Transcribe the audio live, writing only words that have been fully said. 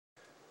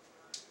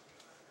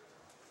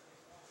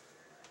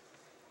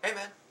Hey,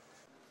 man.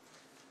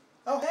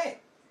 Oh, hey.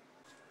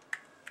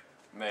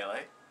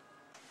 Melee?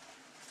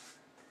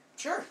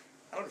 Sure.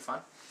 That'll be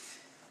fun.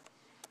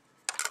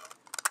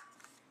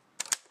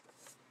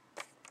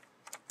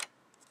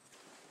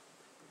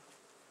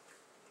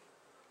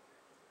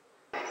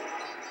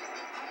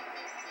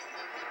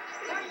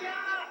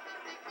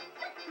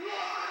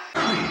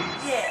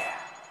 Yeah!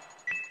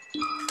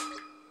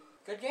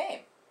 Good game.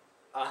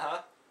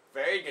 Uh-huh.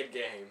 Very good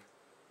game.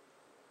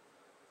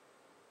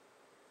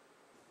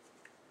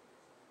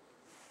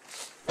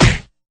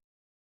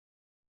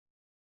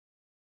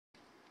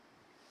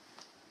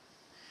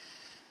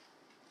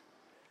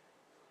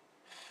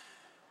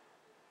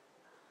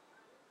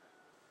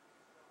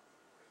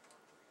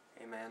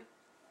 Hey, man.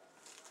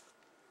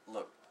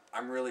 Look,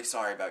 I'm really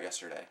sorry about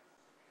yesterday.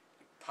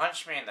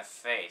 Punch me in the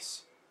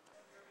face.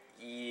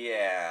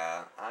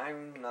 Yeah,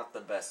 I'm not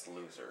the best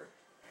loser.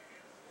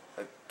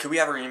 Could we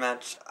have a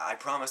rematch? I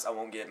promise I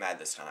won't get mad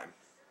this time.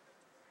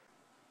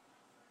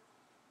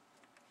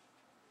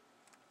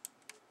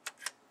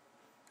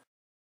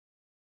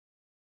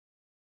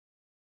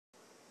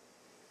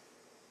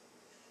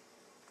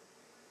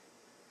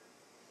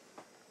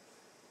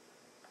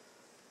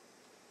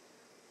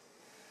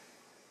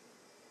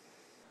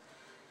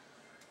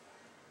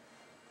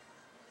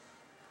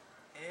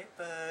 Hey,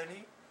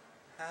 buddy.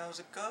 How's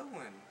it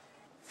going?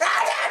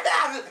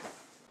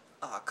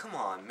 Aw, come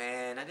on,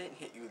 man. I didn't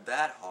hit you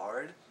that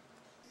hard.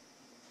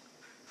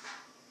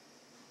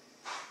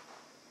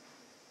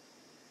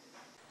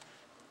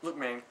 Look,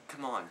 man,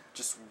 come on.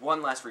 Just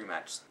one last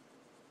rematch.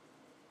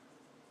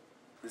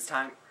 This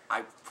time,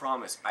 I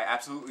promise, I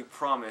absolutely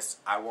promise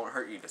I won't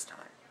hurt you this time.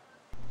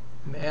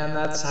 Man,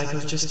 that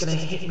psycho's just gonna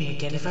hit me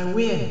again if I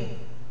win.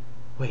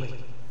 Wait,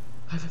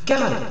 I've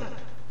got it.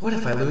 What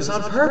if I lose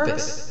on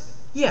purpose?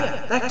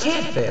 Yeah, that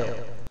can't fail.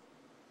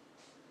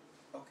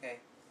 Okay.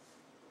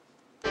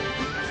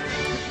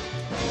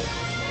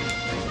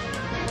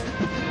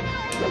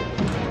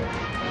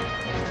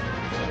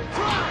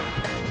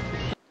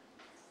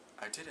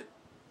 I did it.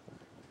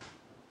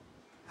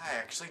 I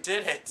actually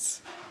did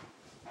it.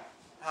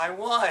 I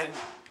won.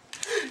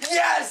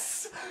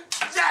 Yes!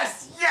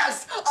 Yes!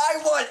 Yes!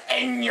 I won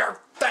in your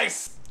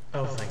face!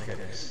 Oh, thank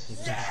goodness. You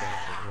just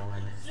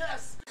won.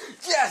 Yes!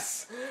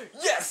 Yes!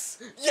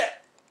 Yes! Yes!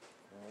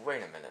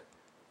 Wait a minute.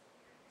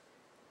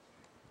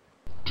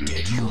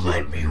 Did you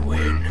let me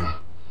win?